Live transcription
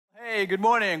Hey, good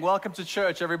morning. Welcome to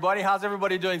church, everybody. How's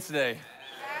everybody doing today?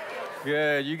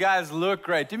 Good. You guys look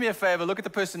great. Do me a favor. Look at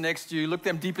the person next to you. Look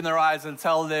them deep in their eyes and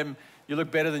tell them you look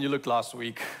better than you looked last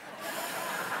week.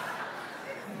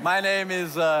 My name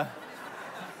is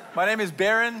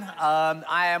Berron.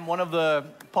 I am one of the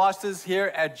pastors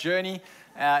here at Journey.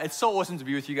 It's so awesome to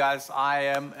be with you guys.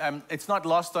 It's not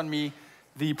lost on me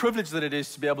the privilege that it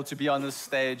is to be able to be on this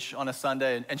stage on a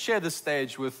Sunday and share this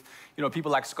stage with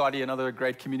people like Scotty and other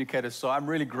great communicators. So I'm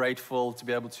really grateful to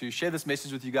be able to share this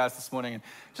message with you guys this morning, and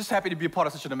just happy to be a part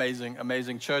of such an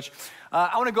amazing church.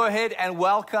 I want to go ahead and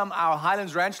welcome our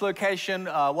Highlands Ranch location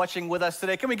watching with us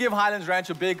today. Can we give Highlands Ranch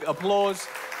a big applause?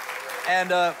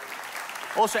 And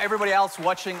also, everybody else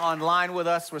watching online with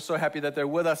us, we're so happy that they're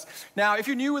with us. Now, if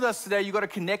you're new with us today, you got a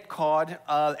Connect card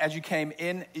as you came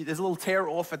in. There's a little tear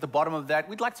off at the bottom of that.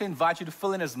 We'd like to invite you to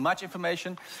fill in as much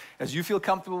information as you feel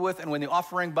comfortable with, and when the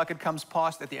offering bucket comes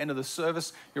past at the end of the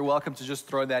service, you're welcome to just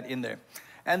throw that in there.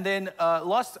 And then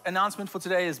last announcement for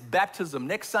today is baptism.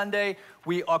 Next Sunday,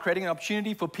 we are creating an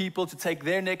opportunity for people to take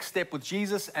their next step with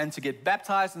Jesus and to get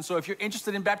baptized. And so if you're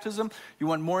interested in baptism, you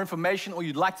want more information, or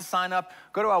you'd like to sign up,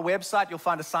 go to our website. You'll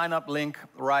find a sign-up link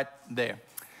right there.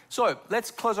 So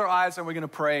let's close our eyes and we're going to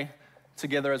pray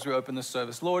together as we open this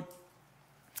service. Lord,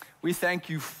 we thank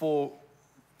you for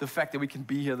the fact that we can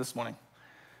be here this morning.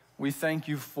 We thank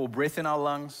you for breath in our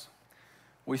lungs.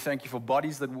 We thank you for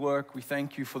bodies that work. We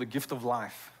thank you for the gift of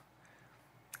life.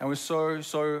 And we're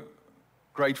so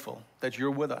grateful that you're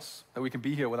with us, that we can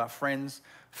be here with our friends,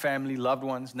 family, loved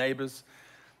ones, neighbors.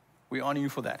 We honor you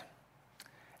for that.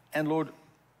 And Lord,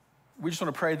 we just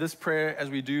want to pray this prayer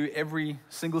as we do every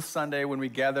single Sunday when we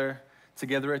gather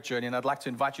together at Journey. And I'd like to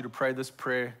invite you to pray this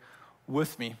prayer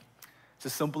with me. It's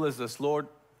as simple as this. Lord,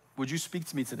 would you speak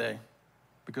to me today?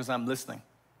 Because I'm listening.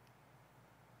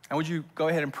 And would you go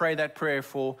ahead and pray that prayer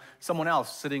for someone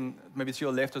else sitting maybe to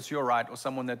your left or to your right, or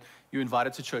someone that you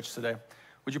invited to church today?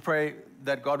 Would you pray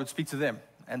that God would speak to them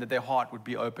and that their heart would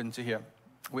be open to hear?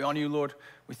 We honor you, Lord.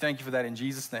 We thank you for that in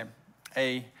Jesus' name.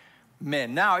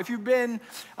 Amen. Now, if you've been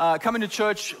coming to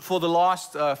church for the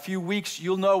last few weeks,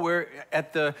 you'll know we're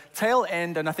at the tail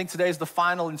end, and I think today is the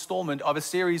final installment of a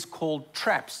series called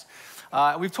Traps.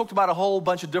 We've talked about a whole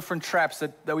bunch of different traps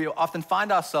that we often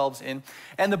find ourselves in.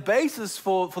 And the basis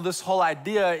for this whole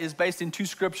idea is based in two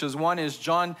scriptures. One is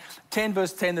John 10,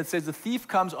 verse 10, that says, "The thief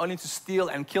comes only to steal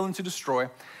and kill and to destroy.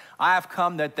 I have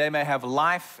come that they may have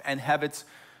life and have it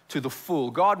to the full."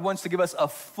 God wants to give us a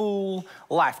full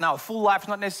life. Now, a full life is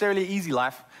not necessarily an easy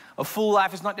life. A full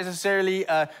life is not necessarily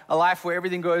a life where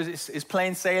everything is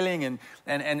plain sailing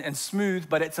and smooth,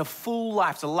 but it's a full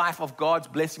life. It's a life of God's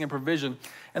blessing and provision.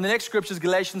 And the next scripture is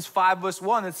Galatians 5, verse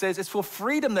 1. It says, "It's for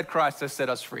freedom that Christ has set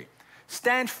us free.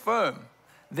 Stand firm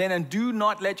then, and do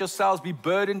not let yourselves be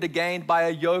burdened again by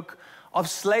a yoke of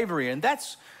slavery." And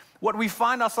that's what we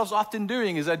find ourselves often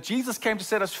doing, is that Jesus came to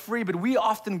set us free, but we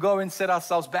often go and set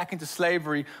ourselves back into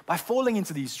slavery by falling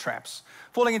into these traps,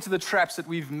 falling into the traps that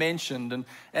we've mentioned,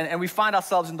 and we find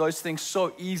ourselves in those things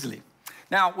so easily.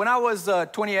 Now, when I was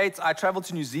 28, I traveled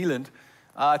to New Zealand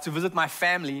to visit my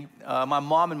family. My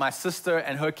mom and my sister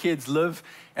and her kids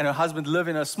and her husband live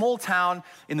in a small town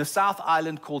in the South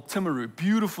Island called Timaru.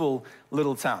 Beautiful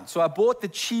little town. So I bought the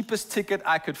cheapest ticket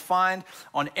I could find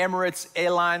on Emirates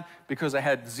airline because I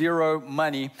had zero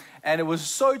money. And it was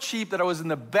so cheap that I was in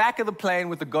the back of the plane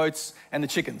with the goats and the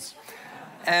chickens.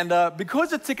 And because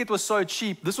the ticket was so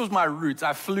cheap, this was my route.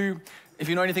 I flew, if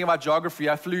you know anything about geography,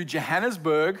 I flew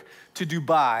Johannesburg to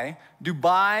Dubai,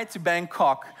 Dubai to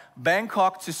Bangkok,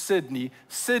 Bangkok to Sydney,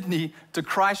 Sydney to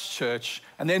Christchurch,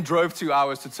 and then drove 2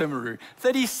 hours to Timaru.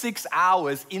 36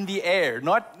 hours in the air,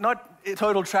 not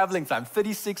total traveling time,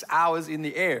 36 hours in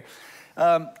the air.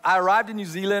 I arrived in New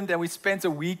Zealand and we spent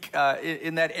a week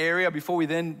in that area before we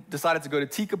then decided to go to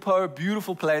Tekapo.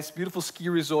 Beautiful place, beautiful ski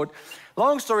resort.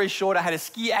 Long story short, I had a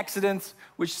ski accident,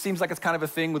 which seems like it's kind of a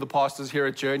thing with the pastors here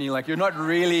at Journey. Like, you're not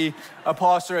really a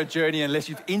pastor at Journey unless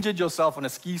you've injured yourself on a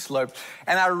ski slope.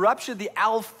 And I ruptured the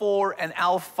L4 and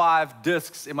L5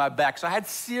 discs in my back. So I had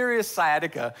serious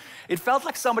sciatica. It felt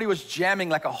like somebody was jamming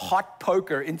like a hot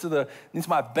poker into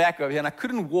my back over here, and I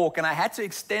couldn't walk, and I had to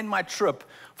extend my trip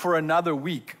for another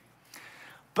week.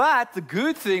 But the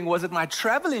good thing was that my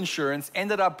travel insurance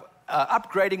ended up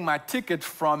upgrading my ticket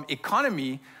from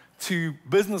economy to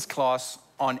business class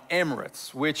on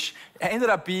Emirates, which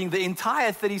ended up being the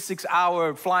entire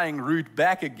 36-hour flying route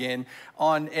back again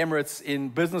on Emirates in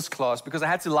business class, because I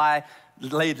had to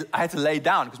lay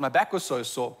down because my back was so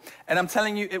sore. And I'm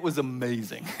telling you, it was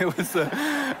amazing. It was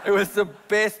the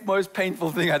best, most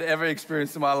painful thing I'd ever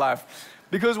experienced in my life.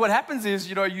 Because what happens is,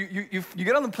 you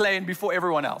get on the plane before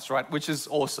everyone else, right? Which is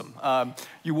awesome.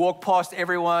 You walk past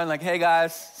everyone like, hey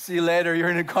guys, see you later. You're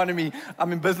in economy.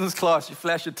 I'm in business class. You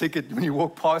flash your ticket when you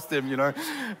walk past them,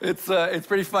 It's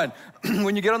pretty fun.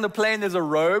 When you get on the plane, there's a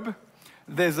robe.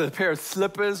 There's a pair of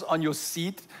slippers on your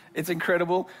seat. It's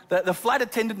incredible. The flight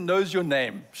attendant knows your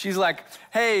name. She's like,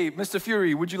 hey, Mr.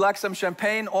 Fuhri, would you like some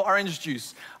champagne or orange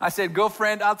juice? I said,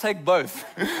 girlfriend, I'll take both.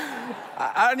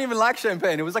 I don't even like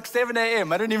champagne. It was like 7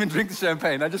 a.m. I didn't even drink the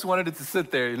champagne. I just wanted it to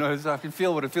sit there, so I can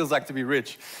feel what it feels like to be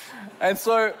rich. And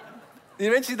so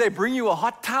eventually they bring you a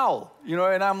hot towel,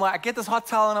 and I'm like, I get this hot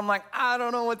towel, and I'm like, I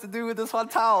don't know what to do with this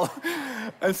hot towel.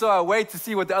 And so I wait to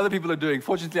see what the other people are doing.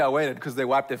 Fortunately, I waited because they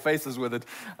wiped their faces with it.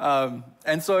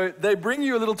 And so they bring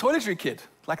you a little toiletry kit,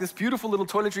 like this beautiful little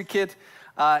toiletry kit.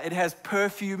 It has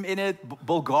perfume in it,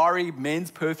 Bulgari men's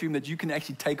perfume that you can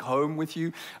actually take home with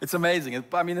you. It's amazing.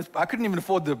 I couldn't even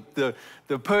afford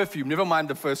the perfume, never mind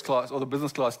the first class or the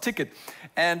business class ticket.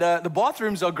 And the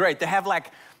bathrooms are great. They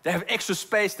have extra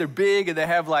space, they're big, and they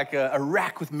have like a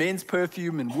rack with men's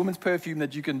perfume and women's perfume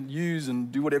that you can use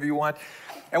and do whatever you want.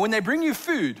 And when they bring you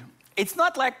food, it's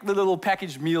not like the little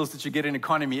packaged meals that you get in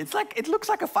economy. It looks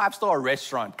like a 5-star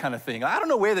restaurant kind of thing. I don't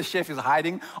know where the chef is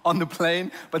hiding on the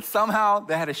plane, but somehow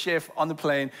they had a chef on the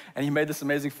plane and he made this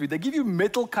amazing food. They give you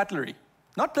metal cutlery,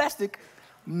 not plastic,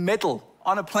 metal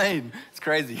on a plane. It's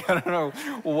crazy. I don't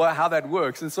know how that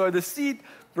works. And so the seat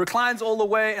reclines all the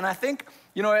way, and I think,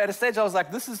 at a stage I was like,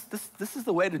 this is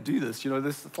the way to do this.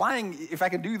 This flying, if I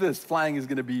can do this, flying is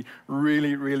going to be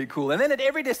really, really cool. And then at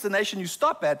every destination you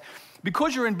stop at,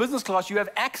 because you're in business class, you have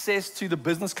access to the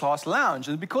business class lounge.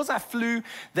 And because I flew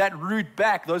that route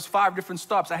back, those 5 different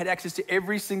stops, I had access to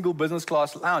every single business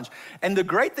class lounge. And the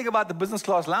great thing about the business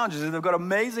class lounges is they've got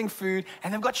amazing food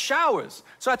and they've got showers.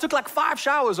 So I took like 5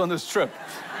 showers on this trip,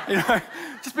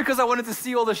 just because I wanted to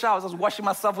see all the showers. I was washing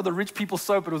myself with the rich people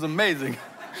soap. It was amazing.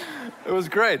 It was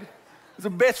great. It was the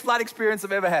best flight experience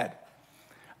I've ever had,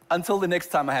 until the next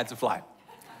time I had to fly.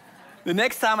 The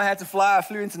next time I had to fly, I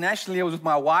flew internationally. I was with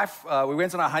my wife. We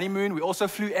went on our honeymoon. We also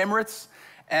flew Emirates.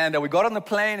 And we got on the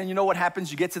plane, and you know what happens?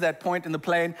 You get to that point in the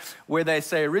plane where they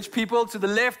say, rich people to the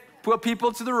left, poor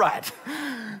people to the right.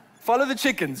 Follow the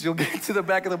chickens. You'll get to the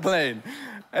back of the plane.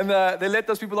 And they let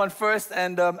those people on first.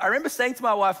 And I remember saying to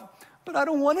my wife, but I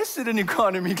don't want to sit in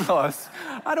economy class.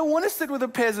 I don't want to sit with the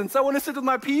peasants. I want to sit with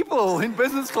my people in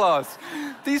business class.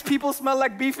 These people smell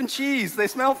like beef and cheese. They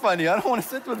smell funny. I don't want to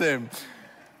sit with them.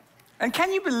 And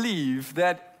can you believe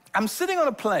that I'm sitting on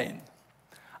a plane?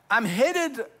 I'm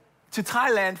headed to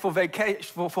Thailand for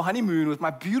vacation, for honeymoon with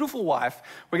my beautiful wife.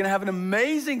 We're going to have an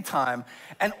amazing time.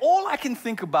 And all I can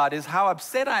think about is how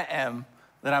upset I am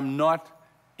that I'm not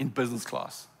in business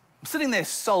class. I'm sitting there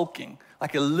sulking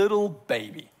like a little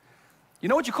baby. You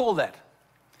know what you call that?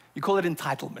 You call it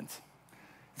entitlement.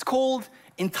 It's called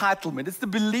entitlement. It's the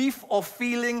belief or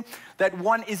feeling that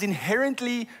one is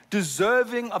inherently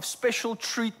deserving of special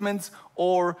treatment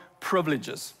or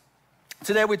privileges.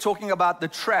 Today we're talking about the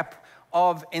trap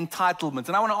of entitlement.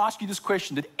 And I want to ask you this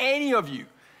question. Did any of you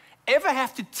ever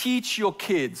have to teach your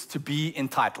kids to be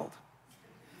entitled?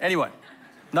 Anyone?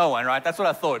 No one, right? That's what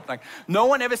I thought. Like, no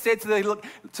one ever said to their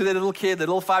little kid, the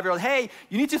little 5-year-old, hey,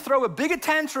 you need to throw a bigger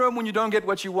tantrum when you don't get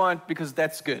what you want because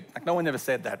that's good. Like, no one ever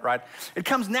said that, right? It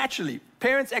comes naturally.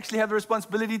 Parents actually have the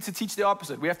responsibility to teach the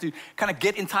opposite. We have to kind of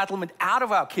get entitlement out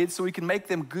of our kids so we can make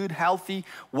them good, healthy,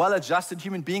 well-adjusted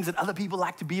human beings that other people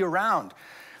like to be around.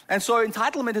 And so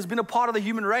entitlement has been a part of the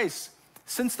human race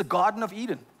since the Garden of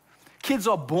Eden. Kids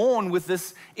are born with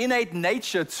this innate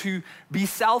nature to be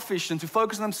selfish and to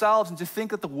focus on themselves and to think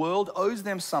that the world owes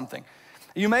them something.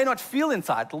 You may not feel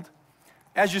entitled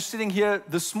as you're sitting here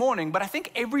this morning, but I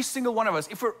think every single one of us,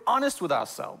 if we're honest with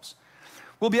ourselves,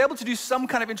 we'll be able to do some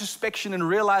kind of introspection and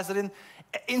realize that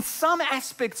in some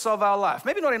aspects of our life,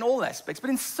 maybe not in all aspects,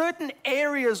 but in certain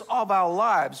areas of our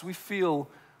lives, we feel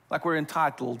like we're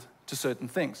entitled to certain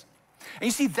things. And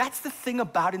you see, that's the thing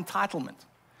about entitlement.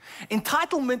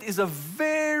 Entitlement is a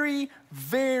very,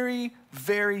 very,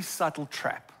 very subtle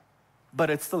trap, but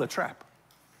it's still a trap.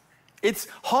 It's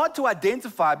hard to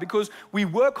identify because we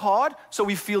work hard, so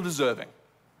we feel deserving,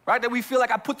 right? That we feel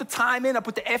like I put the time in, I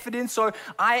put the effort in, so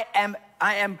I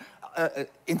am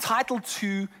entitled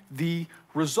to the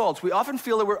results. We often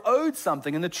feel that we're owed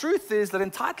something, and the truth is that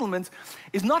entitlement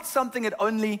is not something that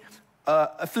only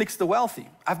afflicts the wealthy.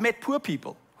 I've met poor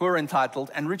people who are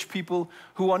entitled and rich people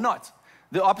who are not.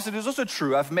 The opposite is also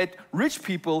true. I've met rich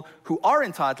people who are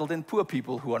entitled and poor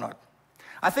people who are not.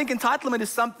 I think entitlement is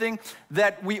something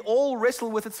that we all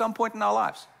wrestle with at some point in our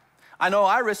lives. I know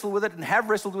I wrestle with it and have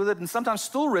wrestled with it and sometimes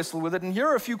still wrestle with it. And here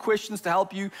are a few questions to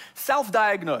help you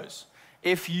self-diagnose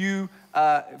if you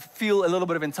feel a little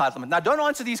bit of entitlement? Now, don't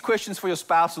answer these questions for your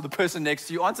spouse or the person next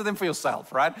to you. Answer them for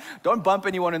yourself, right? Don't bump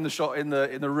anyone in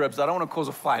the ribs. I don't want to cause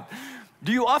a fight.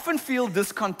 Do you often feel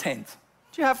discontent?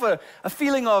 Do you have a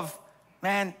feeling of,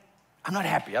 man, I'm not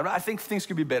happy. I think things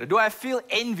could be better. Do I feel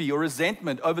envy or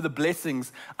resentment over the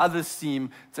blessings others seem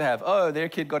to have? Oh, their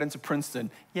kid got into Princeton.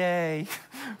 Yay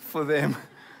for them.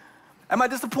 Am I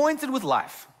disappointed with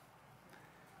life?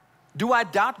 Do I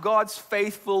doubt God's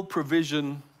faithful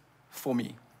provision for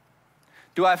me?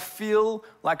 Do I feel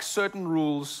like certain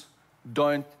rules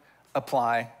don't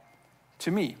apply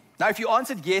to me? Now, if you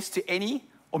answered yes to any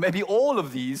or maybe all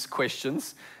of these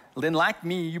questions, then like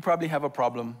me, you probably have a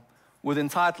problem with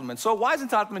entitlement. So why is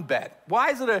entitlement bad?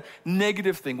 Why is it a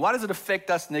negative thing? Why does it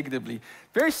affect us negatively?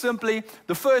 Very simply,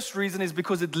 the first reason is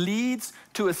because it leads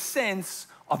to a sense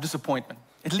of disappointment.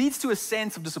 It leads to a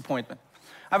sense of disappointment.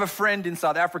 I have a friend in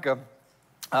South Africa.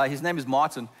 His name is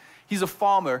Martin. He's a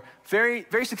farmer, very,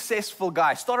 very successful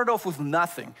guy. Started off with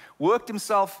nothing, worked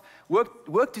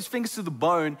his fingers to the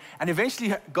bone, and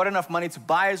eventually got enough money to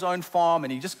buy his own farm,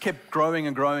 and he just kept growing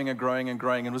and growing and growing and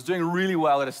growing, and was doing really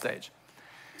well at a stage.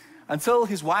 Until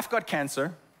his wife got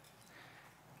cancer,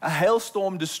 a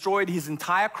hailstorm destroyed his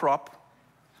entire crop,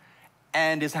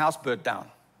 and his house burnt down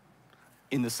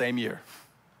in the same year.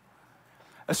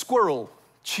 A squirrel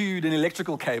chewed an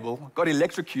electrical cable, got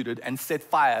electrocuted, and set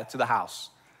fire to the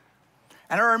house.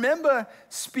 And I remember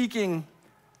sitting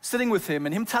with him,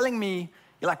 and him telling me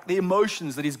like the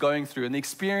emotions that he's going through and the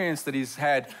experience that he's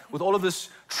had with all of this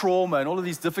trauma and all of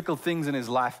these difficult things in his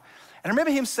life. And I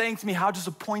remember him saying to me how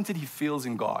disappointed he feels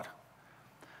in God.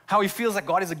 How he feels like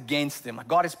God is against him, like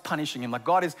God is punishing him, like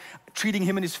God is treating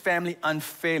him and his family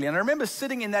unfairly. And I remember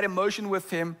sitting in that emotion with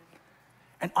him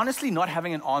and honestly not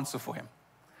having an answer for him.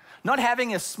 Not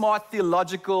having a smart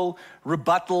theological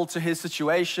rebuttal to his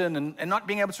situation and not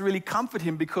being able to really comfort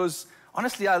him because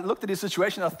honestly, I looked at his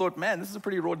situation and I thought, man, this is a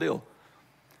pretty raw deal.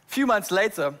 A few months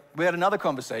later, we had another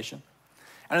conversation.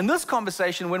 And in this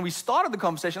conversation, when we started the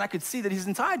conversation, I could see that his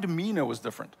entire demeanor was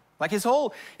different. Like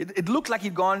it looked like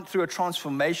he'd gone through a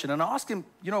transformation. And I asked him,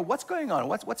 what's going on?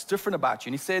 What's different about you?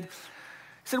 And he said,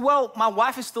 well, my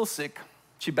wife is still sick.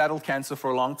 She battled cancer for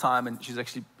a long time, and she's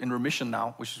actually in remission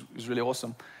now, which is really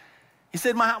awesome. He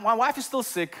said, my wife is still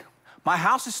sick, my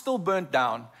house is still burnt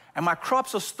down, and my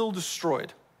crops are still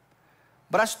destroyed.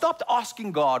 But I stopped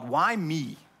asking God, why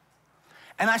me?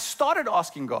 And I started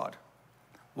asking God,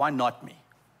 why not me?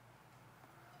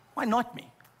 Why not me?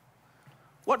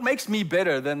 What makes me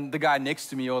better than the guy next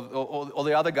to me or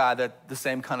the other guy that the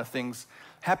same kind of things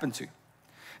happen to?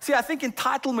 See, I think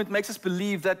entitlement makes us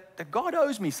believe that God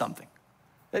owes me something.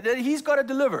 That he's got to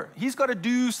deliver. He's got to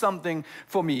do something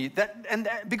for me.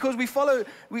 Because we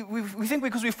think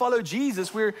because we follow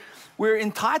Jesus, we're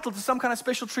entitled to some kind of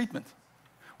special treatment.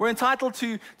 We're entitled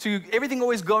to everything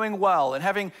always going well and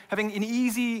having an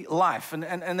easy life,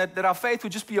 and that our faith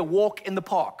would just be a walk in the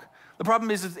park. The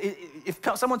problem is if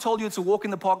someone told you it's a walk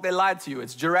in the park, they lied to you.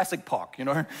 It's Jurassic Park,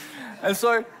 And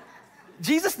so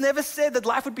Jesus never said that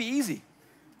life would be easy.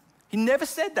 He never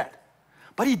said that.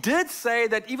 But he did say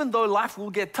that even though life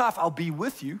will get tough, I'll be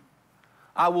with you.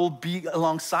 I will be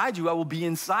alongside you. I will be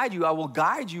inside you. I will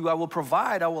guide you. I will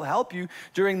provide. I will help you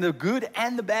during the good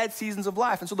and the bad seasons of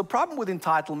life. And so the problem with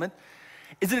entitlement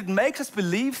is that it makes us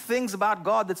believe things about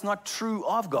God that's not true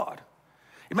of God.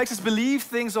 It makes us believe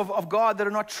things of God that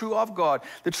are not true of God.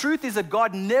 The truth is that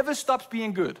God never stops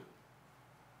being good.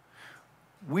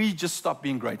 We just stop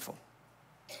being grateful.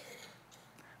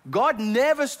 God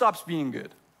never stops being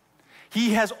good.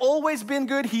 He has always been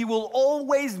good. He will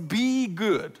always be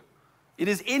good. It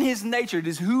is in his nature. It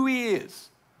is who he is.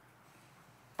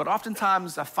 But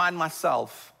oftentimes I find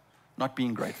myself not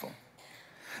being grateful.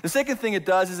 The second thing it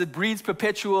does is it breeds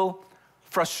perpetual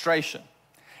frustration.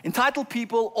 Entitled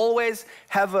people always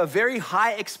have a very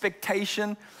high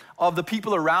expectation of the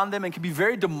people around them and can be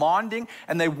very demanding,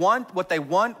 and they want what they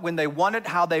want when they want it,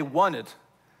 how they want it.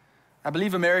 I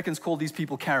believe Americans call these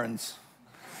people Karens.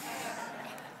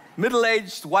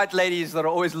 Middle-aged white ladies that are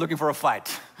always looking for a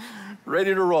fight,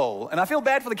 ready to roll. And I feel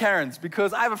bad for the Karens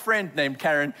because I have a friend named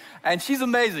Karen, and she's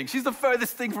amazing. She's the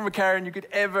furthest thing from a Karen you could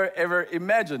ever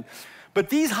imagine. But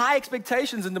these high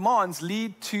expectations and demands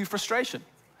lead to frustration.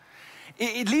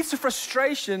 It leads to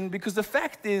frustration because the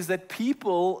fact is that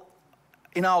people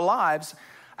in our lives,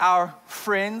 our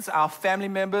friends, our family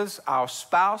members, our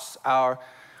spouse, our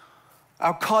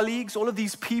colleagues, all of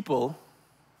these people,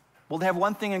 well, they have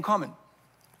one thing in common.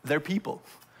 They're people.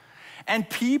 And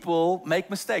people make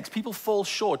mistakes. People fall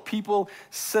short. People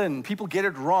sin. People get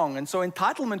it wrong. And so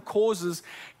entitlement causes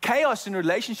chaos in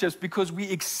relationships because we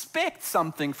expect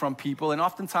something from people, and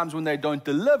oftentimes when they don't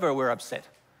deliver, we're upset.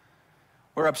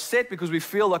 We're upset because we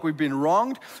feel like we've been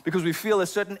wronged, because we feel a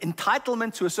certain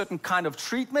entitlement to a certain kind of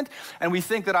treatment, and we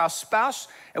think that our spouse,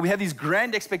 and we have these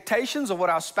grand expectations of what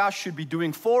our spouse should be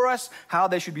doing for us, how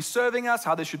they should be serving us,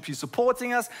 how they should be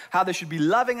supporting us, how they should be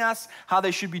loving us, how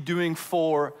they should be doing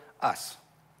for us.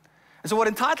 And so what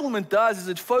entitlement does is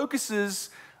it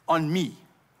focuses on me.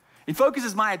 It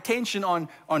focuses my attention on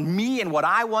me and what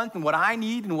I want and what I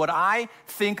need and what I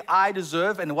think I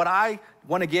deserve and what I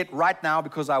want to get right now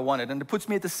because I want it. And it puts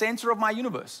me at the center of my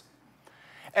universe.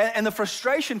 And the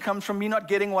frustration comes from me not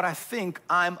getting what I think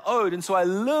I'm owed. And so I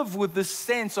live with this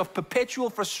sense of perpetual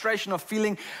frustration of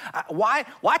feeling, why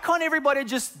can't everybody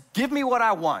just give me what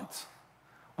I want?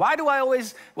 Why do I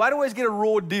always get a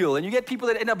raw deal? And you get people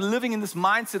that end up living in this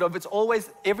mindset of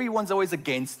everyone's always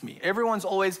against me.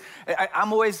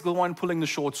 I'm always the one pulling the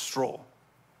short straw.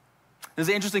 There's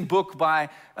an interesting book by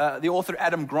the author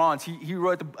Adam Grant. He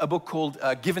wrote a book called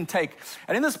Give and Take.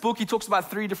 And in this book, he talks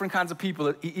about 3 different kinds of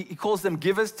people. He calls them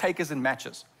givers, takers, and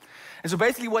matchers. And so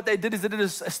basically what they did is they did a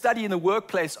study in the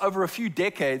workplace over a few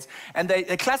decades, and they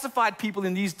classified people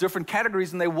in these different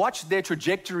categories, and they watched their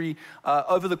trajectory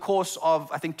over the course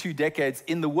of, I think, 2 decades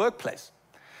in the workplace.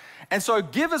 And so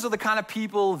givers are the kind of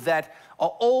people that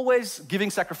are always giving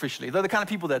sacrificially. They're the kind of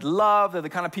people that love, they're the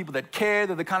kind of people that care,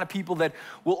 they're the kind of people that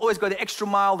will always go the extra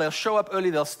mile, they'll show up early,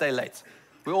 they'll stay late.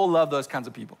 We all love those kinds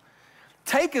of people.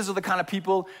 Takers are the kind of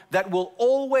people that will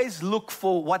always look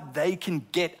for what they can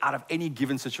get out of any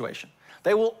given situation.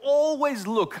 They will always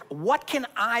look, what can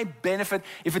I benefit?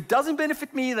 If it doesn't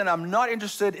benefit me, then I'm not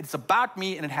interested. It's about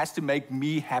me, and it has to make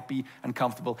me happy and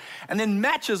comfortable. And then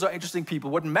matchers are interesting people.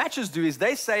 What matchers do is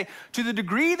they say, to the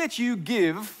degree that you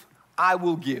give, I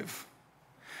will give.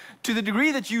 To the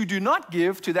degree that you do not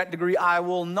give, to that degree I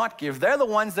will not give. They're the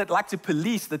ones that like to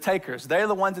police the takers. They're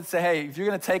the ones that say, hey, if you're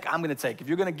going to take, I'm going to take. If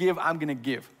you're going to give, I'm going to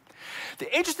give.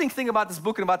 The interesting thing about this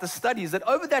book and about this study is that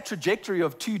over that trajectory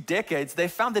of 2 decades, they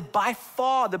found that by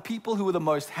far the people who were the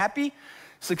most happy,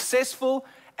 successful,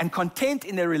 and content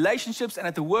in their relationships and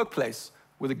at the workplace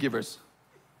were the givers.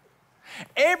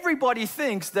 Everybody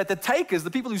thinks that the takers,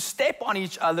 the people who step on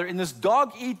each other in this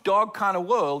dog-eat-dog kind of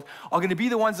world, are going to be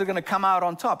the ones that are going to come out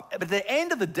on top. But at the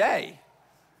end of the day,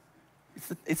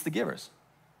 it's the givers.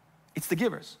 It's the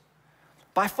givers.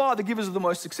 By far, the givers are the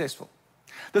most successful.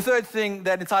 The third thing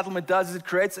that entitlement does is it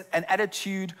creates an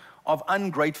attitude of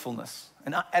ungratefulness.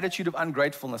 An attitude of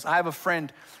ungratefulness. I have a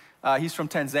friend, he's from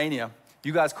Tanzania.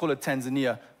 You guys call it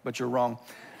Tanzania, but you're wrong.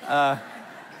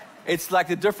 It's like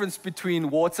the difference between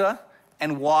water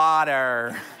and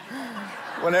water.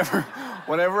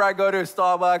 Whenever I go to a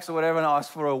Starbucks or whatever and I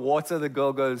ask for a water, the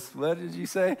girl goes, what did you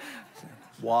say?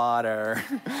 Water.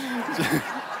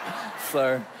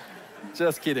 So,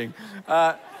 just kidding.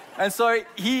 And so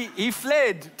he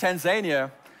fled Tanzania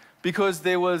because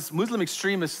there was Muslim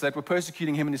extremists that were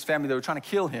persecuting him and his family. They were trying to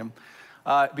kill him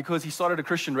because he started a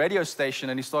Christian radio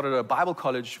station and he started a Bible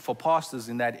college for pastors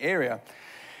in that area.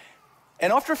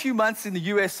 And after a few months in the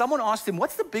US, someone asked him,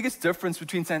 what's the biggest difference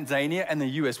between Tanzania and the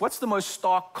US? What's the most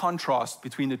stark contrast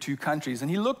between the 2 countries?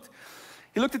 And he looked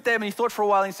at them and he thought for a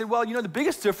while and he said, well, you know, the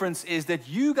biggest difference is that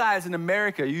you guys in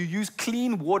America, you use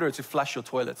clean water to flush your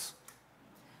toilets.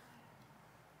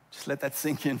 Just let that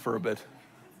sink in for a bit.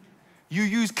 You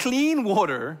use clean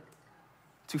water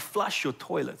to flush your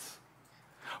toilets.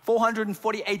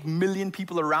 448 million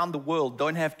people around the world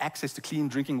don't have access to clean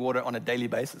drinking water on a daily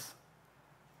basis.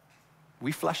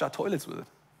 We flush our toilets with it.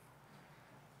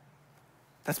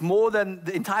 That's more than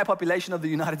the entire population of the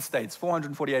United States,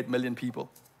 448 million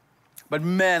people. But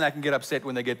man, I can get upset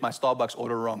when they get my Starbucks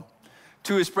order wrong.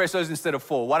 2 espressos instead of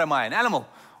 4. What am I, an animal?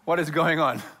 What is going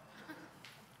on?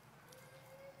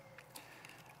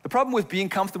 The problem with being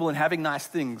comfortable and having nice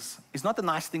things is not the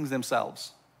nice things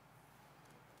themselves.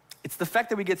 It's the fact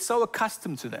that we get so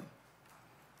accustomed to them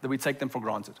that we take them for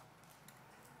granted.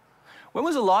 When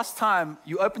was the last time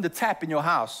you opened the tap in your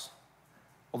house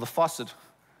or the faucet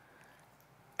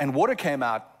and water came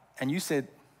out and you said,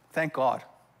 thank God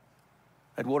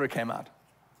that water came out?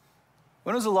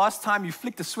 When was the last time you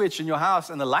flicked a switch in your house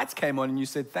and the lights came on and you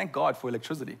said, thank God for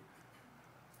electricity?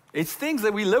 It's things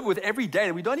that we live with every day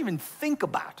that we don't even think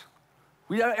about.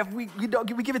 We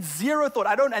give it zero thought.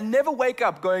 I never wake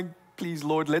up going, please,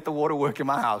 Lord, let the water work in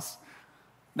my house.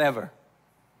 Never.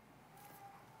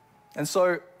 And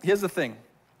so here's the thing.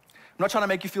 I'm not trying to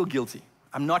make you feel guilty.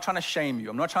 I'm not trying to shame you.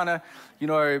 I'm not trying to,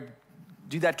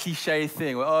 do that cliche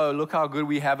thing, where, oh, look how good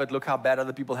we have it, look how bad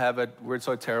other people have it, we're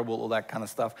so terrible, all that kind of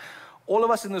stuff. All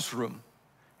of us in this room,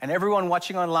 and everyone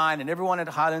watching online, and everyone at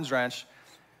Highlands Ranch,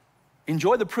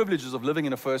 enjoy the privileges of living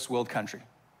in a first world country.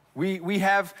 We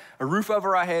have a roof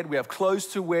over our head, we have clothes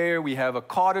to wear, we have a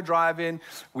car to drive in,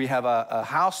 we have a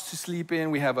house to sleep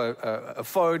in, we have a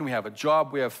phone, we have a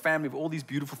job, we have family, we have all these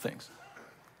beautiful things.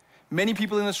 Many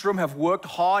people in this room have worked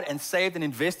hard and saved and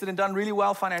invested and done really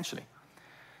well financially.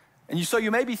 And so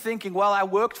you may be thinking, well, I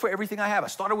worked for everything I have. I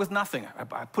started with nothing.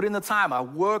 I put in the time. I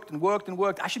worked and worked and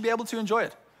worked. I should be able to enjoy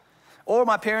it. Or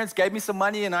my parents gave me some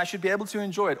money and I should be able to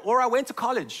enjoy it. Or I went to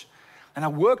college and I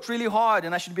worked really hard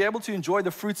and I should be able to enjoy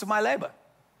the fruits of my labor.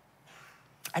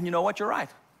 And you know what? You're right.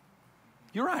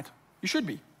 You're right. You should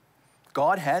be.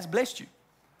 God has blessed you.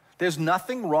 There's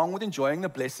nothing wrong with enjoying the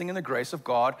blessing and the grace of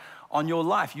God on your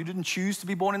life. You didn't choose to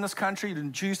be born in this country. You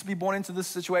didn't choose to be born into this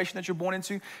situation that you're born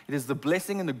into. It is the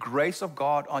blessing and the grace of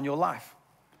God on your life.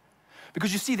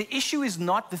 Because you see, the issue is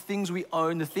not the things we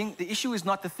own. The issue is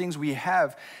not the things we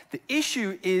have. The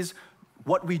issue is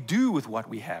what we do with what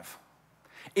we have.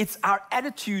 It's our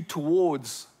attitude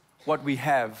towards what we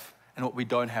have and what we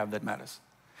don't have that matters.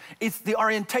 It's the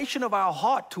orientation of our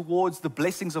heart towards the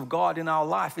blessings of God in our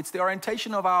life. It's the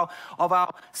orientation of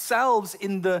ourselves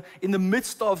in the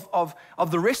midst of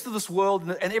the rest of this world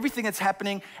and everything that's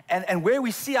happening, and where we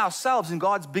see ourselves in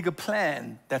God's bigger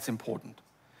plan that's important.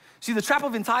 See, the trap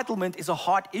of entitlement is a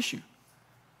heart issue.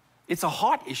 It's a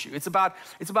heart issue. It's about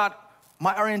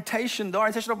my orientation, the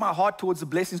orientation of my heart towards the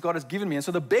blessings God has given me. And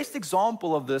so the best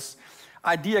example of this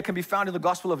idea can be found in the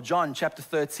Gospel of John, chapter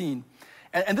 13.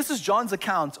 And this is John's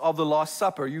account of the Last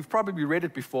Supper. You've probably read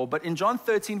it before, but in John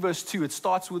 13, verse 2, it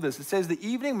starts with this. It says, the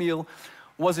evening meal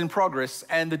was in progress,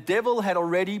 and the devil had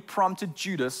already prompted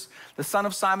Judas, the son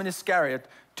of Simon Iscariot,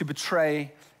 to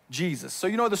betray Jesus. So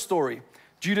you know the story.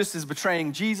 Judas is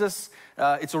betraying Jesus.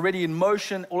 It's already in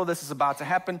motion. All of this is about to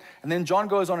happen. And then John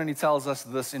goes on and he tells us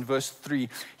this in verse 3.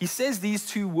 He says these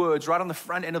two words right on the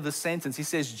front end of the sentence. He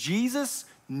says, Jesus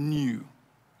knew.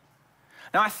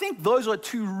 Now, I think those are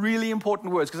two really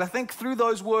important words, because I think through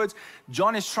those words,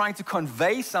 John is trying to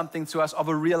convey something to us of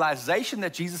a realization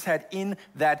that Jesus had in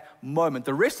that moment.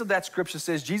 The rest of that scripture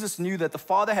says Jesus knew that the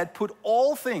Father had put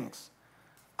all things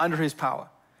under his power,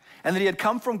 and that he had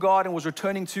come from God and was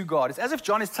returning to God. It's as if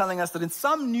John is telling us that in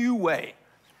some new way,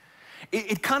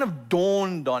 it kind of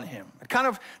dawned on him.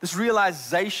 This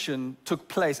realization took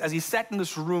place as he sat in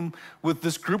this room with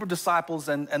this group of disciples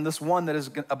and this one that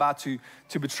is about to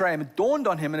betray him. It dawned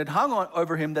on him and it hung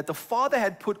over him that the Father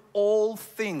had put all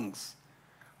things.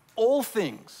 You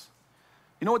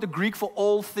know what the Greek for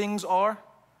all things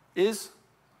is?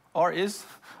 I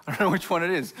don't know which one it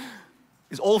is.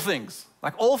 Is all things.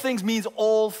 Like all things means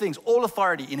all things, all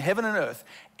authority in heaven and earth.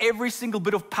 Every single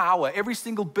bit of power, every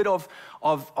single bit of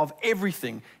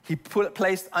everything, he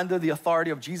placed under the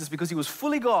authority of Jesus, because he was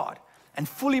fully God and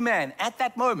fully man at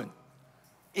that moment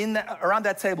around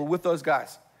that table with those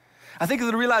guys. I think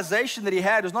the realization that he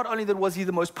had was not only that was he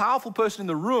the most powerful person in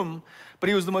the room, but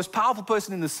he was the most powerful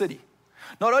person in the city.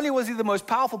 Not only was he the most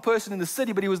powerful person in the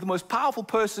city, but he was the most powerful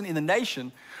person in the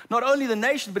nation. Not only the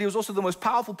nation, but he was also the most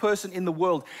powerful person in the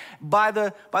world. By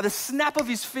the snap of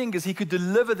his fingers, he could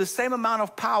deliver the same amount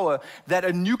of power that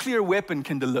a nuclear weapon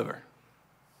can deliver.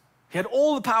 He had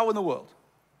all the power in the world.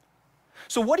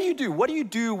 So what do you do? What do you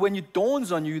do when it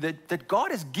dawns on you that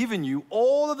God has given you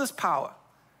all of this power?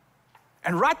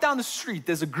 And right down the street,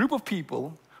 there's a group of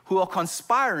people who are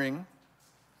conspiring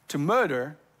to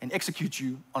murder and execute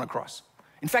you on a cross.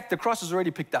 In fact, the cross is already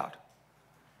picked out.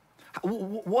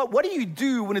 What do you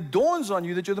do when it dawns on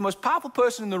you that you're the most powerful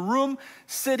person in the room,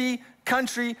 city,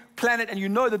 country, planet, and you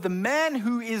know that the man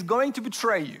who is going to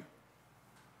betray you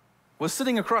was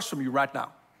sitting across from you right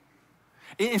now?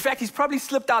 In fact, he's probably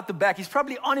slipped out the back. He's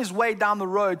probably on his way down the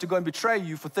road to go and betray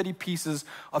you for 30 pieces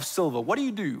of silver. What do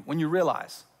you do when you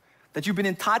realize that you've been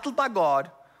entitled by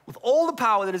God with all the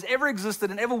power that has ever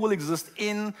existed and ever will exist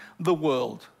in the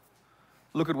world?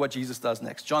 Look at what Jesus does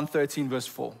next. John 13, verse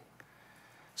 4.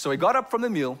 So he got up from the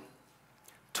meal,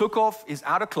 took off his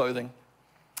outer clothing.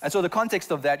 And so the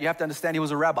context of that, you have to understand he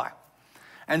was a rabbi.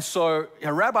 And so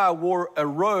a rabbi wore a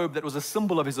robe that was a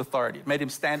symbol of his authority. It made him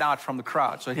stand out from the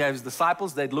crowd. So he had his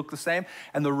disciples, they'd look the same.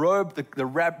 And the robe, the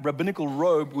rabbinical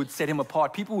robe would set him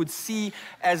apart. People would see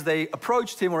as they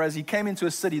approached him or as he came into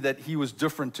a city that he was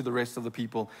different to the rest of the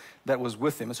people that was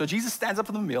with him. And so Jesus stands up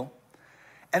from the meal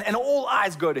and all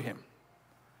eyes go to him.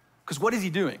 Because what is he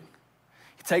doing?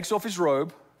 He takes off his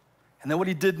robe, and then what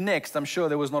he did next, I'm sure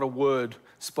there was not a word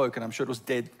spoken. I'm sure it was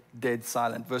dead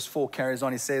silent. Verse 4 carries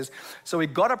on. He says, so he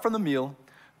got up from the meal,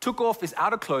 took off his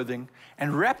outer clothing,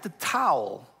 and wrapped a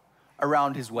towel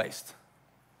around his waist.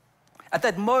 At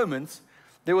that moment,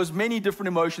 there was many different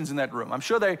emotions in that room. I'm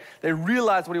sure they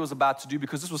realized what he was about to do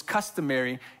because this was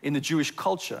customary in the Jewish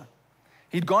culture.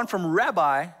 He'd gone from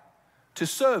rabbi to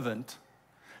servant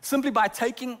simply by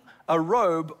taking a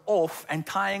robe off and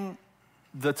tying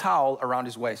the towel around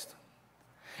his waist.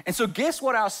 And so guess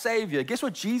what our Savior, guess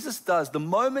what Jesus does the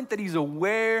moment that he's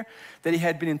aware that he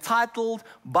had been entitled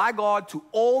by God to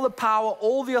all the power,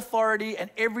 all the authority, and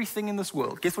everything in this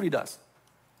world. Guess what he does?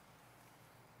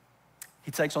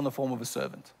 He takes on the form of a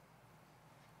servant.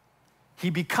 He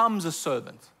becomes a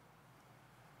servant.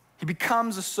 He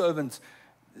becomes a servant.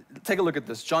 Take a look at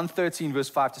this. John 13, verse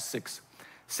 5 to 6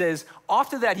 says,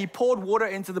 after that, he poured water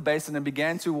into the basin and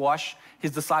began to wash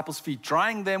his disciples' feet,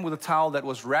 drying them with a towel that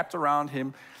was wrapped around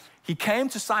him. He came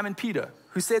to Simon Peter,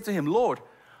 who said to him, Lord,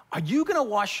 are you going to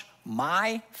wash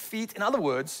my feet? In other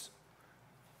words,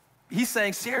 he's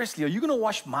saying, seriously, are you going to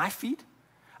wash my feet?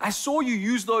 I saw you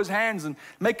use those hands and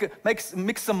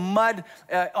mix some mud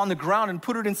on the ground and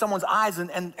put it in someone's eyes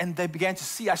and they began to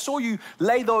see. I saw you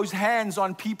lay those hands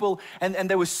on people and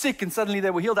they were sick and suddenly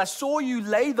they were healed. I saw you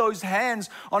lay those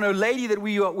hands on a lady that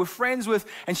we were friends with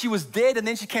and she was dead and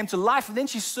then she came to life and then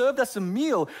she served us a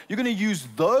meal. You're going to use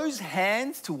those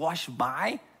hands to wash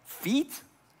my feet?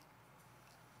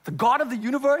 The God of the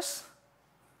universe?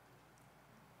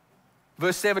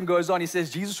 Verse 7 goes on, he says,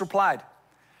 Jesus replied,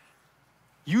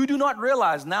 you do not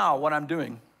realize now what I'm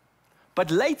doing, but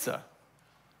later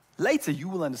you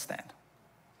will understand.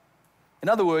 In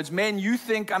other words, men, you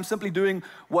think I'm simply doing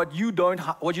what you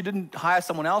didn't hire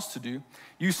someone else to do.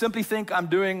 You simply think I'm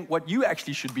doing what you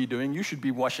actually should be doing. You should be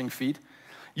washing feet.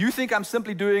 You think I'm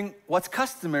simply doing what's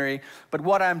customary, but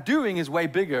what I'm doing is way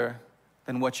bigger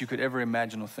than what you could ever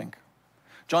imagine or think.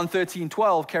 John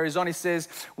 13:12 carries on, he says,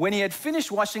 when he had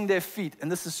finished washing their feet,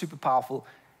 and this is super powerful,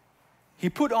 he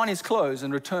put on his clothes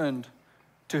and returned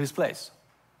to his place.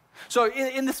 So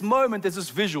in this moment, there's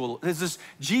this visual. There's this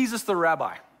Jesus the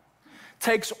rabbi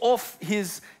takes off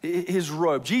his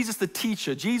robe. Jesus the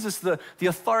teacher, Jesus the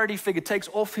authority figure takes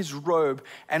off his robe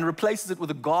and replaces it with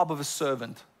the garb of a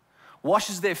servant.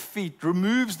 Washes their feet,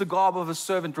 removes the garb of a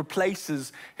servant,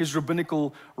 replaces his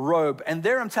rabbinical robe. And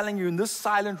there I'm telling you, in this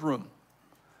silent room,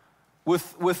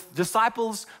 with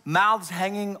disciples' mouths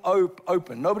hanging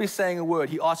open, nobody's saying a word,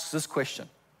 he asks this question.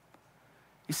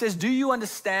 He says, do you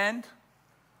understand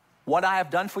what I have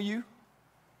done for you? Do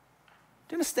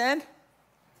you understand?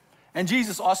 And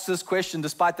Jesus asks this question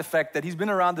despite the fact that he's been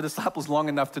around the disciples long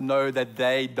enough to know that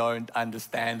they don't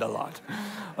understand a lot.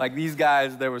 Like these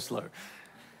guys, they were slow.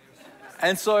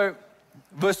 And so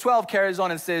verse 12 carries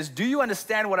on and says, do you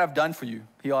understand what I've done for you?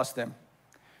 He asked them.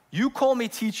 You call me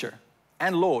teacher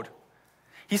and Lord.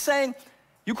 He's saying,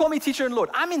 you call me teacher and Lord.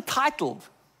 I'm entitled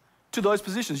to those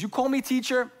positions. You call me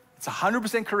teacher, it's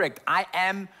 100% correct. I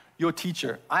am your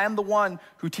teacher. I am the one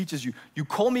who teaches you. You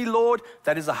call me Lord,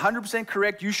 that is 100%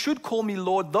 correct. You should call me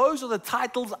Lord. Those are the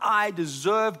titles I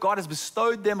deserve. God has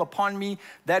bestowed them upon me.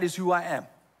 That is who I am.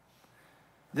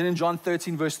 Then in John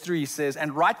 13, verse 3, he says,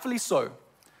 and rightly so,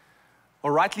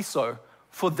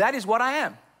 for that is what I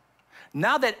am.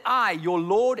 Now that I, your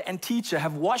Lord and teacher,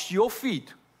 have washed your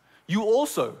feet, you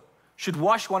also should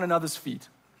wash one another's feet.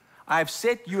 I have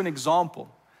set you an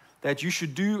example that you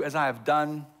should do as I have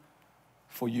done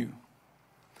for you.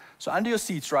 So under your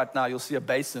seats right now, you'll see a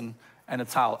basin and a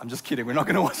towel. I'm just kidding. We're not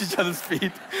going to wash each other's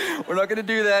feet. We're not going to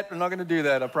do that. We're not going to do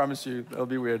that. I promise you. That'll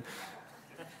be weird.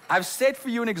 I've set for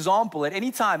you an example at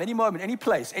any time, any moment, any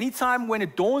place, any time when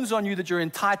it dawns on you that you're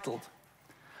entitled.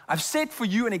 I've set for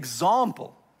you an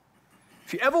example.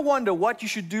 If you ever wonder what you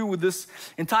should do with this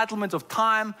entitlement of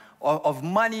time, of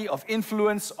money, of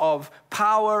influence, of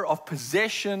power, of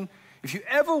possession, if you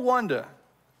ever wonder,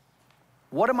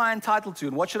 what am I entitled to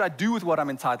and what should I do with what I'm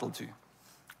entitled to?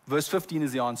 Verse 15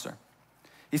 is the answer.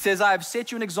 He says, I have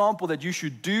set you an example that you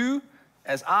should do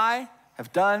as I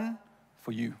have done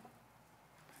for you.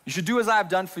 You should do as I have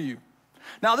done for you.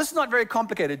 Now, this is not very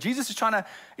complicated. Jesus is trying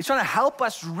to help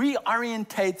us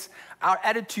reorientate our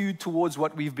attitude towards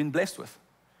what we've been blessed with.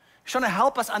 He's trying to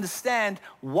help us understand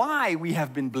why we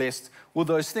have been blessed with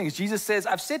those things. Jesus says,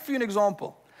 I've set for you an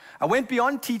example. I went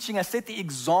beyond teaching, I set the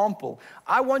example.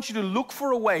 I want you to look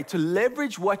for a way to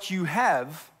leverage what you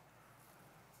have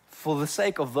for the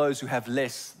sake of those who have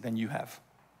less than you have.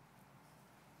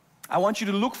 I want you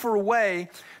to look for a way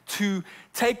to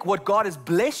take what God has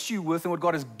blessed you with and what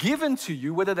God has given to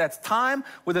you, whether that's time,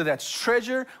 whether that's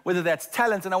treasure, whether that's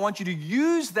talent, and I want you to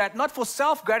use that not for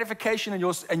self-gratification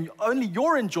and only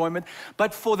your enjoyment,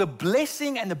 but for the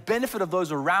blessing and the benefit of those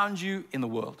around you in the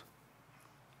world.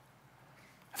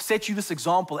 I've set you this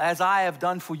example. As I have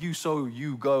done for you, so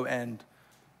you go and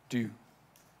do.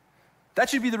 That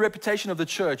should be the reputation of the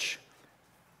church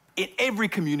in every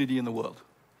community in the world.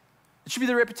 It should be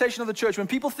the reputation of the church. When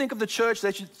people think of the church,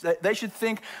 they should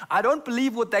think, I don't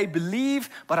believe what they believe,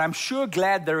 but I'm sure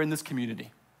glad they're in this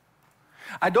community.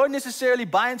 I don't necessarily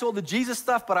buy into all the Jesus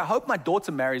stuff, but I hope my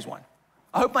daughter marries one.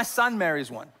 I hope my son marries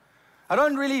one. I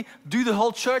don't really do the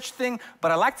whole church thing,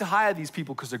 but I like to hire these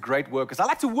people because they're great workers. I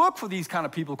like to work for these kind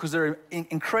of people because they're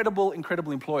incredible,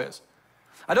 incredible employers.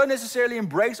 I don't necessarily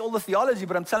embrace all the theology,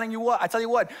 but I tell you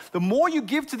what, the more you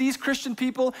give to these Christian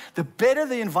people, the better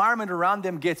the environment around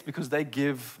them gets because they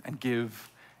give and give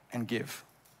and give.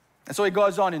 And so he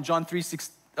goes on in John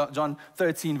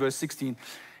 13, verse 16.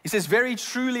 He says, very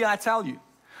truly I tell you,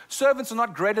 servants are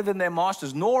not greater than their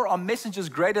masters, nor are messengers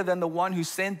greater than the one who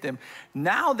sent them.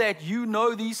 Now that you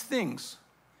know these things,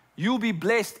 you'll be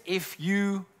blessed if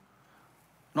you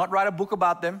not write a book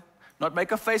about them, not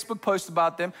make a Facebook post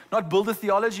about them, not build a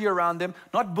theology around them,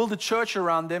 not build a church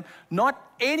around them,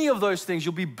 not any of those things.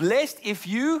 You'll be blessed if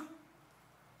you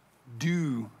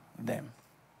do them.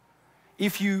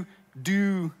 If you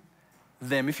do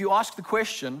them. If you ask the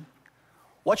question,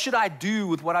 what should I do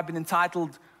with what I've been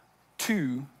entitled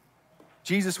to?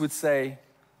 Jesus would say,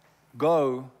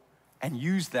 go and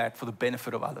use that for the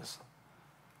benefit of others,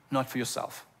 not for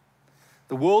yourself.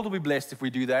 The world will be blessed if we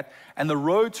do that. And the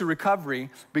road to recovery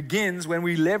begins when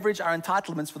we leverage our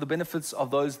entitlements for the benefits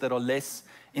of those that are less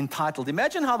entitled.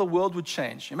 Imagine how the world would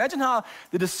change. Imagine how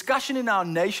the discussion in our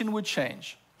nation would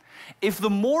change if the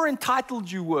more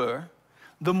entitled you were,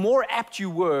 the more apt you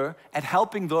were at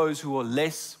helping those who are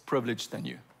less privileged than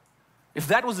you. If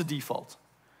that was the default.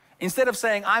 Instead of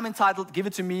saying, I'm entitled, give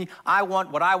it to me, I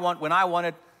want what I want, when I want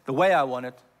it, the way I want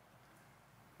it,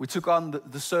 we took on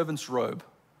the servant's robe,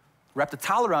 wrapped a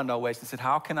towel around our waist and said,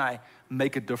 how can I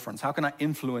make a difference? How can I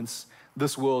influence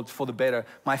this world for the better,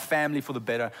 my family for the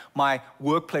better, my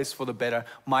workplace for the better,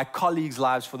 my colleagues'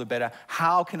 lives for the better?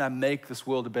 How can I make this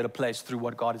world a better place through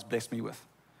what God has blessed me with?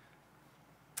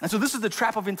 And so this is the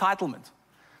trap of entitlement.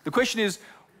 The question is,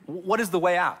 what is the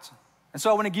way out? And so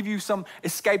I want to give you some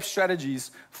escape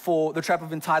strategies for the trap of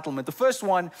entitlement. The first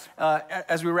one,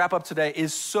 as we wrap up today,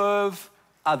 is serve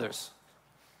others.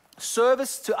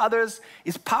 Service to others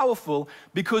is powerful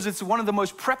because it's one of the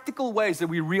most practical ways that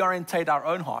we reorientate our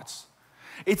own hearts.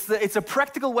 It's a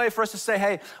practical way for us to say,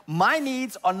 hey, my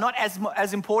needs are not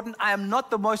as important. I am not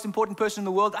the most important person in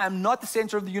the world. I am not the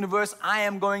center of the universe. I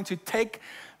am going to take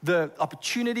the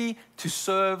opportunity to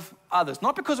serve others.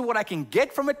 Not because of what I can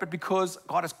get from it, but because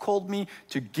God has called me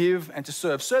to give and to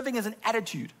serve. Serving is an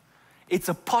attitude. It's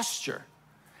a posture.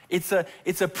 It's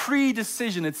a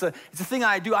pre-decision. It's a thing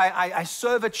I do. I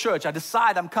serve at church. I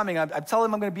decide I'm coming. I tell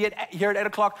them I'm going to be here at 8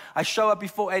 o'clock. I show up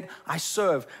before 8. I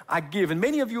serve. I give. And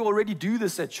many of you already do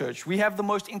this at church. We have the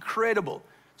most incredible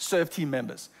serve team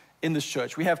members in this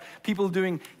church. We have people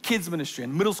doing kids ministry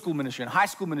and middle school ministry and high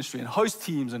school ministry and host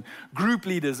teams and group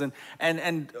leaders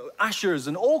and ushers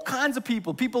and all kinds of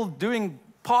people. People doing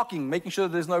parking, making sure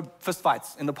that there's no fist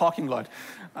fights in the parking lot.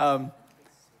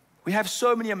 We have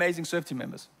so many amazing serve team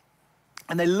members.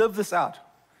 And they live this out.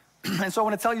 And so I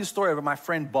want to tell you a story about my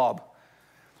friend Bob.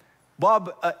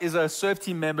 Bob is a serve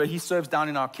team member. He serves down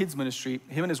in our kids ministry.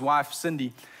 Him and his wife,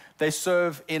 Cindy, they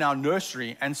serve in our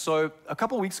nursery. And so a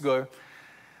couple of weeks ago,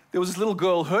 there was this little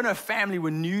girl. Her and her family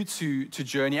were new to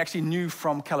Journey, actually new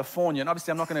from California. And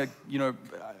obviously, I'm not going to,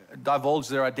 divulge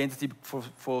their identity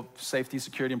for safety,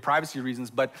 security, and privacy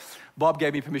reasons. But Bob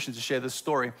gave me permission to share this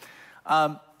story.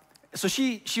 So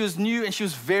she was new and she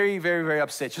was very, very, very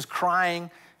upset. She was crying.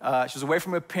 She was away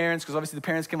from her parents because obviously the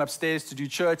parents came upstairs to do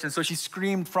church. And so she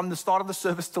screamed from the start of the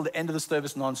service till the end of the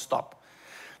service nonstop.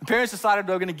 The parents decided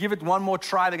they were going to give it one more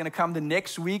try. They're going to come the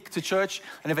next week to church.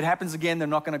 And if it happens again, they're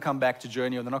not going to come back to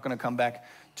Journey or they're not going to come back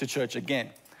to church again.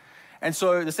 And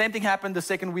so the same thing happened the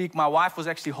second week. My wife was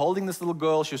actually holding this little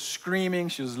girl. She was screaming.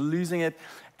 She was losing it.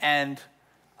 And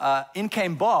in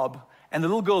came Bob. And the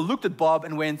little girl looked at Bob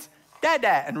and went,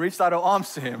 Dada, and reached out her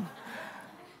arms to him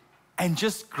and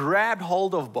just grabbed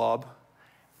hold of Bob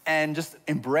and just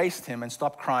embraced him and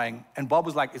stopped crying. And Bob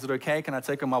was like, is it okay? Can I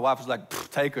take her? My wife was like,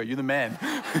 take her. You're the man.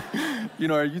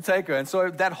 You take her. And so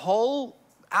that whole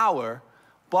hour,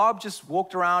 Bob just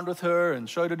walked around with her and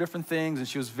showed her different things. And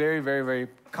she was very, very, very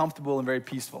comfortable and very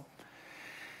peaceful.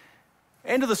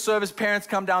 End of the service, parents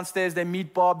come downstairs, they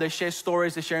meet Bob, they share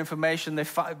stories, they share information.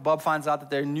 Bob finds out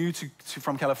that they're new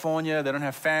from California, they don't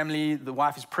have family, the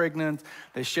wife is pregnant.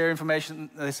 They share information,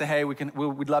 they say, hey,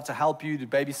 we'd love to help you, to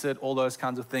babysit, all those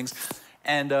kinds of things.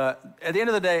 And at the end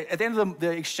of the day, at the end of the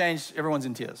exchange, everyone's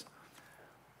in tears.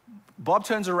 Bob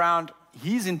turns around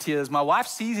he's in tears. My wife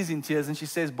sees he's in tears and she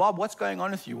says, Bob, what's going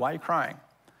on with you? Why are you crying?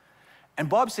 And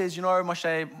Bob says, you know,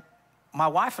 Moshe, my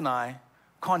wife and I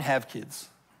can't have kids.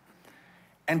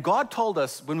 And God told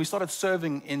us when we started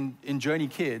serving in Journey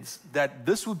Kids that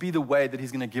this would be the way that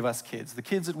he's going to give us kids. The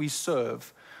kids that we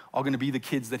serve are going to be the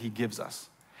kids that he gives us.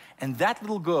 And that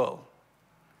little girl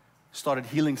started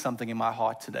healing something in my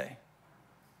heart today.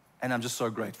 And I'm just so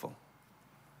grateful.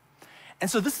 And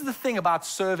so this is the thing about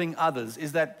serving others,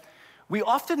 is that we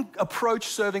often approach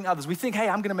serving others. We think, hey,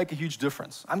 I'm going to make a huge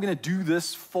difference. I'm going to do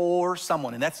this for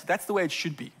someone. And that's the way it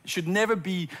should be. It should never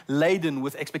be laden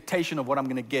with expectation of what I'm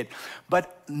going to get.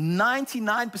 But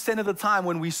 99% of the time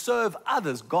when we serve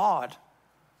others, God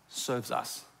serves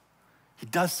us. He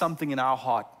does something in our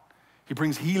heart. He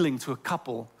brings healing to a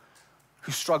couple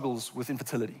who struggles with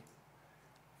infertility.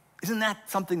 Isn't that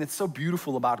something that's so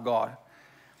beautiful about God?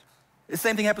 The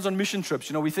same thing happens on mission trips.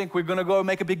 You know, we think we're going to go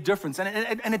make a big difference, and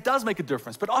it does make a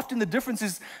difference. But often the difference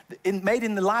is made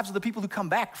in the lives of the people who come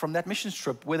back from that mission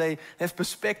trip, where they have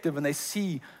perspective and they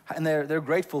see and they're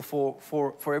grateful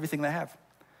for everything they have.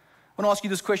 I want to ask you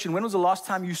this question. When was the last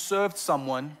time you served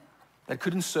someone that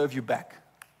couldn't serve you back?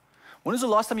 When was the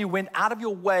last time you went out of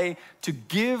your way to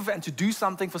give and to do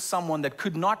something for someone that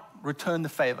could not return the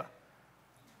favor?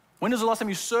 When was the last time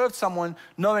you served someone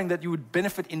knowing that you would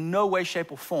benefit in no way,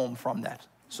 shape, or form from that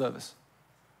service?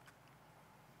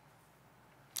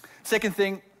 Second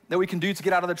thing that we can do to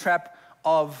get out of the trap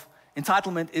of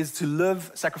entitlement is to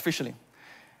live sacrificially.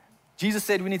 Jesus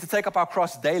said we need to take up our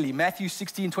cross daily. Matthew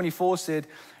 16:24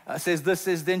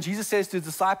 says, then Jesus says to his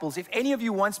disciples, if any of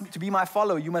you wants to be my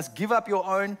follower, you must give up your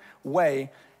own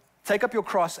way, take up your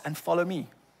cross, and follow me.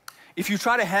 If you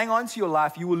try to hang on to your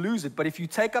life, you will lose it. But if you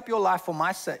take up your life for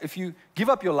my sake, if you give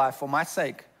up your life for my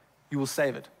sake, you will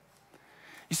save it.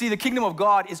 You see, the kingdom of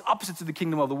God is opposite to the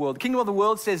kingdom of the world. The kingdom of the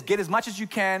world says, get as much as you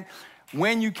can,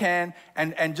 when you can,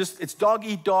 and just, it's dog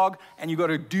eat dog, and you got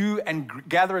to do and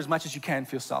gather as much as you can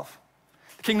for yourself.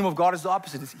 The kingdom of God is the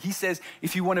opposite. He says,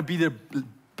 if you want to be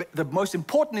the most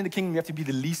important in the kingdom, you have to be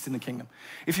the least in the kingdom.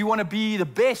 If you want to be the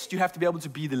best, you have to be able to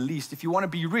be the least. If you want to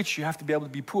be rich, you have to be able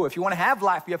to be poor. If you want to have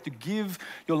life, you have to give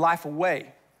your life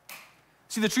away.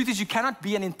 See, the truth is you cannot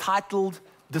be an entitled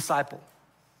disciple.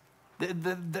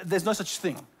 There's no such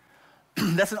thing.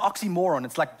 That's an oxymoron.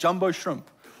 It's like jumbo shrimp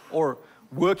or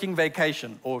working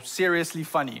vacation or seriously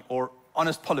funny or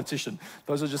honest politician.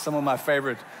 Those are just some of my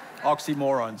favorite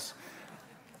oxymorons.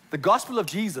 The gospel of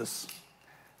Jesus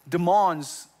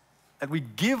demands that we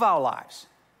give our lives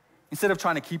instead of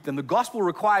trying to keep them. The gospel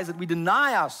requires that we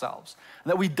deny ourselves and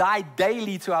that we die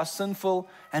daily to our sinful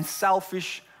and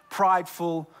selfish,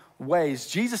 prideful ways.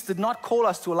 Jesus did not call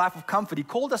us to a life of comfort. He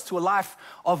called us to a life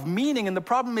of meaning. And the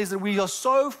problem is that we are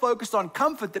so focused on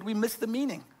comfort that we miss the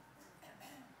meaning.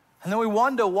 And then we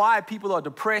wonder why people are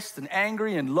depressed and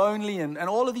angry and lonely and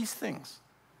all of these things.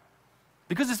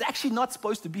 Because it's actually not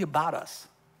supposed to be about us.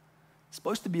 It's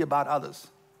supposed to be about others.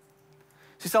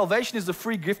 See, salvation is the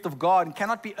free gift of God and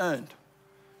cannot be earned.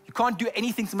 You can't do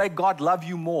anything to make God love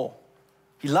you more.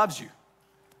 He loves you.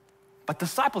 But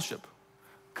discipleship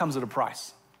comes at a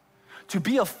price. To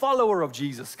be a follower of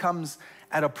Jesus comes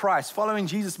at a price. Following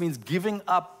Jesus means giving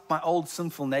up my old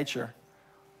sinful nature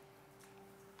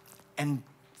and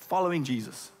following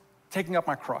Jesus, taking up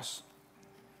my cross.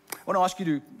 I want to ask you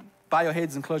to bow your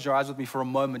heads and close your eyes with me for a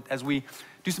moment as we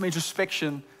do some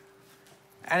introspection.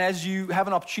 And as you have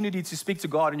an opportunity to speak to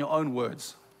God in your own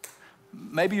words,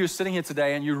 maybe you're sitting here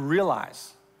today and you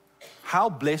realize how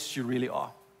blessed you really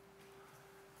are.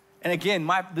 And again,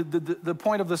 the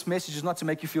point of this message is not to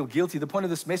make you feel guilty. The point of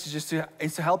this message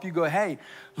is to help you go, hey,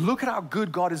 look at how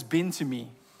good God has been to me.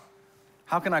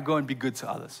 How can I go and be good to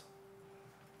others?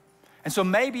 And so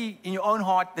maybe in your own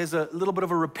heart, there's a little bit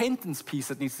of a repentance piece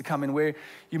that needs to come in where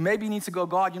you maybe need to go,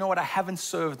 God, you know what? I haven't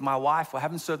served my wife, or I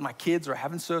haven't served my kids, or I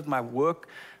haven't served my work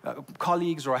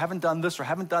colleagues, or I haven't done this, or I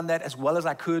haven't done that as well as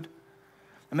I could.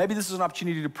 And maybe this is an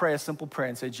opportunity to pray a simple prayer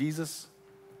and say, Jesus,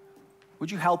 would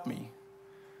you help me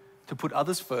to put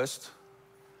others first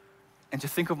and to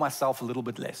think of myself a little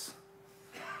bit less?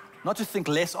 Not to think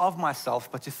less of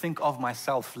myself, but to think of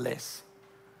myself less.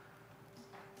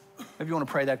 Maybe you want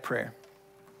to pray that prayer.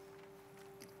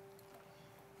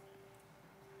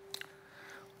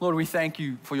 Lord, we thank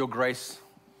you for your grace.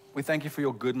 We thank you for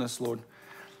your goodness, Lord.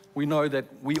 We know that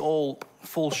we all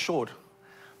fall short,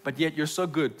 but yet you're so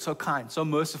good, so kind, so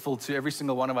merciful to every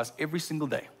single one of us every single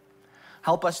day.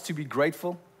 Help us to be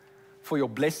grateful for your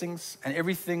blessings and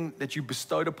everything that you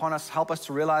bestowed upon us. Help us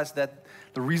to realize that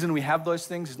the reason we have those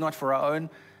things is not for our own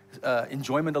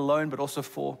enjoyment alone, but also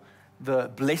for the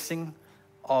blessing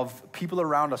of people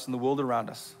around us and the world around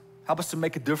us. Help us to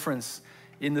make a difference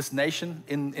in this nation,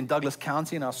 in Douglas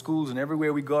County, in our schools, and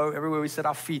everywhere we go, everywhere we set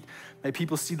our feet. May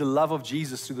people see the love of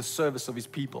Jesus through the service of his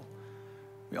people.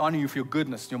 We honor you for your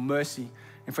goodness, your mercy,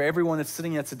 and for everyone that's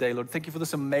sitting here today, Lord. Thank you for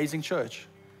this amazing church.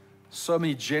 So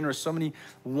many generous, so many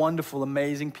wonderful,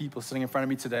 amazing people sitting in front of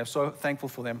me today. I'm so thankful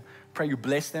for them. Pray you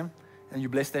bless them and you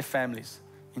bless their families.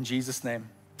 In Jesus' name,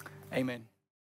 amen.